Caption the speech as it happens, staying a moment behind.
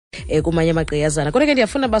kumanye amagqiyazana. Kodwa ke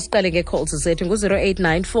ndiyafuna basiqale nge-calls zethu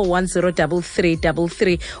ngu-089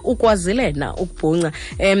 410 ukwazile na ukubhunca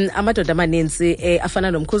amadoda amaninzi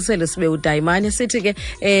afana nomkhuseli sibe udayimani sithi ke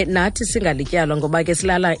nathi singalityalwa ngoba ke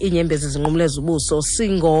silala iinyembezi zinqumleza ubuso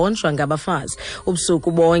singonjwa ngabafazi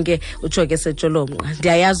ubusuku bonke utsho ke setsholombqa.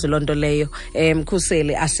 Ndiyayazi loo nto leyo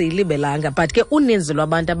mkhuseli asiyilibelanga, but ke uninzi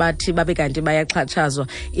lwabantu abathi babe kanti bayaxhatshazwa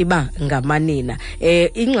iba ngamanina.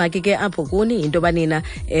 Ingxaki ke apho kuni into banina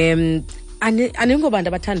aningobantu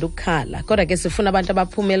abathanda ukukhala, kodwa ke sifuna abantu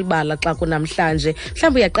abaphuma elibala xa kunamhlanje.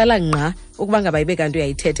 Mhlawumbi uyaqala ngqa ukuba ngaba ibe kanti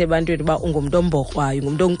uyayithetha ebantwini uba ungumntu omborhwayo,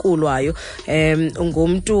 ungumntu onkulwayo,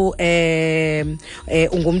 ungumntu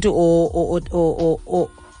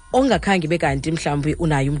ongakhange ibe kanti mhlawumbi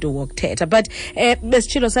unayo umntu wokuthetha. But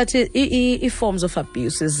besitshilo sathi i-forms of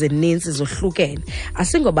abuses zininzi zohlukene.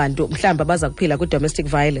 Asingobantu mhlawumbi abaza kuphila kwi-domestic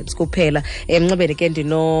violence kuphela. Mncebeni ke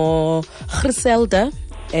noGriselda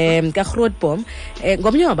kaGrootboom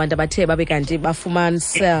ngomnye wabantu abathe babe kanti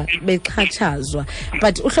bafumanisa bexhatshazwa,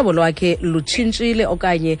 but uhlobo lwakhe lutshintshile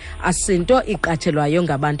okanye asinto iqathelwayo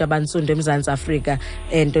ngabantu abantsundu eMzantsi Afrika.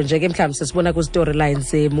 Nto nje ke mhlawumbi sisibona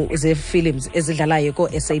kwi-storylines ze-films ezidlalayo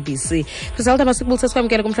ko-SABC. Griselda, masikubulise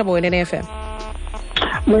sikwamkele kumhlobo we-NFM.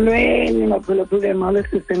 Molweni maphulaphula mali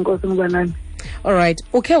sisenkosi mbanani. All right,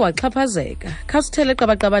 ukhe waxhaphazeka. Khawusithele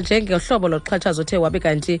qabaqaba njengehlobo loxhatshazo othe wabe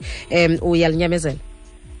kanti uyalinyamezela.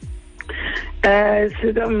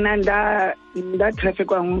 Sida mna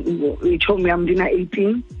ndatrafficwa ichomi yam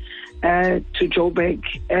ndina-18 to Joburg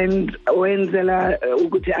and wenzela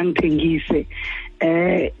ukuthi angithengise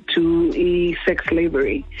to sex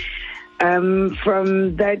slavery.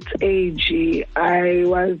 From that age I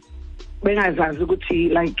was bengazazi ukuthi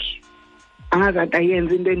like angazathi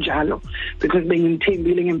ayenze into enjalo because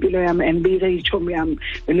bengimthembile ngempilo yami and beyichomi yami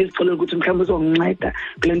benizicela ukuthi mhlawumbe uzonginceda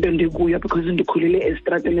kule nto ndikuyo because ndikhulile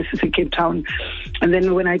estrateni sise-Cape Town. And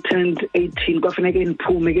then when I turned 18 kwafuneke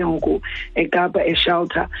ndiphume ke ngoku eKapa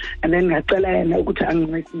eshelter, and then ngacela yena ukuthi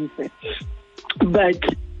angincedise,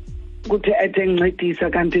 but kuthi athe ngincedisa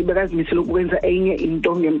kanti bekazimisele ukwenza enye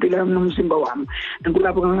into ngempilo yami nomzimba wami.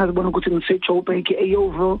 Kulapho ngangazibona ukuthi ngise-Joburg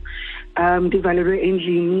eYoville, ndivalelwe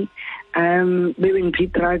endlini, bebengiphi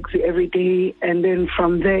drugs every day. And then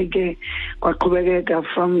from there ke kwaqhubekeka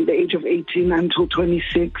from the age of 18 until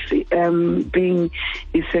 26 being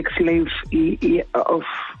a sex slave of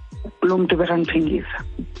lo muntu bekangithengisa.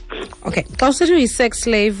 Okay, xa usithi uyi-sex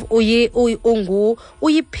slave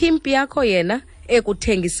uyipimp yakho yena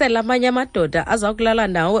ekuthengisela amanye amadoda aza kulala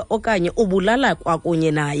nawe okanye ubulala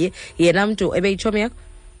kwakunye naye yena mntu ebeyichomi yakho?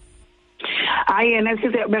 Hayi, yena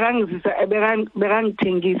sithi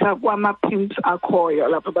bekangithengisa kwama-pimps akhoyo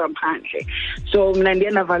lapha baphandle. So mna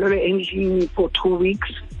ndiye ndavalelwe endlini for 2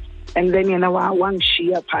 weeks, and then yena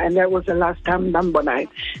wangishiya pha, and that was the last time ndambonayo.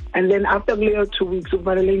 And then after kuleyo 2 weeks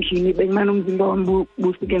ukuvalelwe endlini bekumane umzimba wami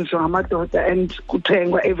busetyenziswa ngamadoda and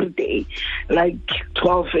kuthengwa every day like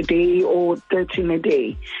 12 a day or 13 a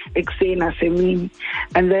day ekuseni nasemini.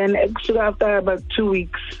 And then kusuka after about 2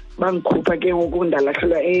 weeks bangikhupha ke ngoku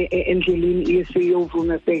ndalahlelwa endleleni yeseYoville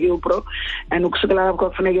naseHillbrow, and ukusukela lapho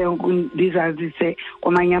kwafuneke ndizazise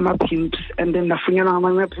kwamanye ama-pimps, and then ndafunyanwa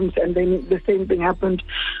ngamanye ama-pimps, and then the same thing happened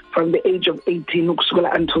from the age of 18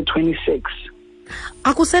 ukusukela until 26.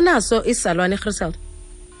 Akusenaso isalwane Griselda?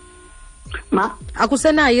 Ma?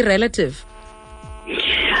 Akusenayo i-relative?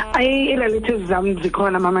 I-relatives zami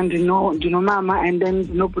zikhona mama, ndinomama, and then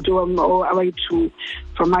ndinobhuti wami abayi-2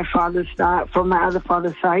 from my father's side, from my other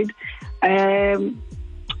father's side.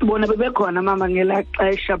 Bona bebekhona mama ngelaa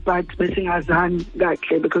xesha, but besingazani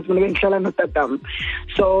kakuhle because mina bengihlala notatam.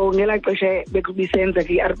 So ngelaa xesha bekubisenza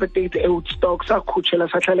ke i-apartheid eWoodstock, sakhutshela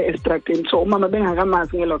sahlala estrateni, so umama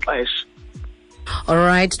bengakamazi ngelo xesha.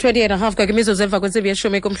 Alright, 20.5 kwakimizuzu emva kwentsimbi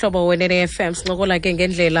yeshumi kumhlobo we-NFM. Sincokola ke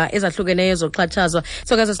ngendlela ezahlukeneyo zokuxhatshazwa.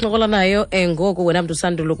 So kaze sincokola nayo ngoku wena mntu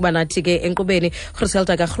usandula ukuba nathi ke enkqubeni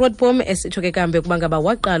Griselda kaGrootboom esitsho ke kambe ukuba ngaba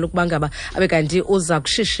waqala ukuba ngaba abe kanti uza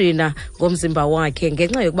kushishina ngomzimba wakhe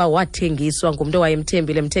ngenxa yokuba wathengiswa ngumntu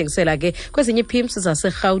owayemthembile emthengisela ke kwezinye ii-pimps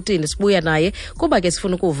zaseRhawutini. Sibuya naye kuba ke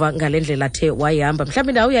sifuna ukuva ngale ndlela the wayihamba.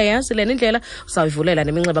 Mhlawumbi nawe uyayazi le ndlela, usawuyivulela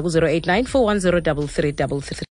neminxeba ku-089 410 3333.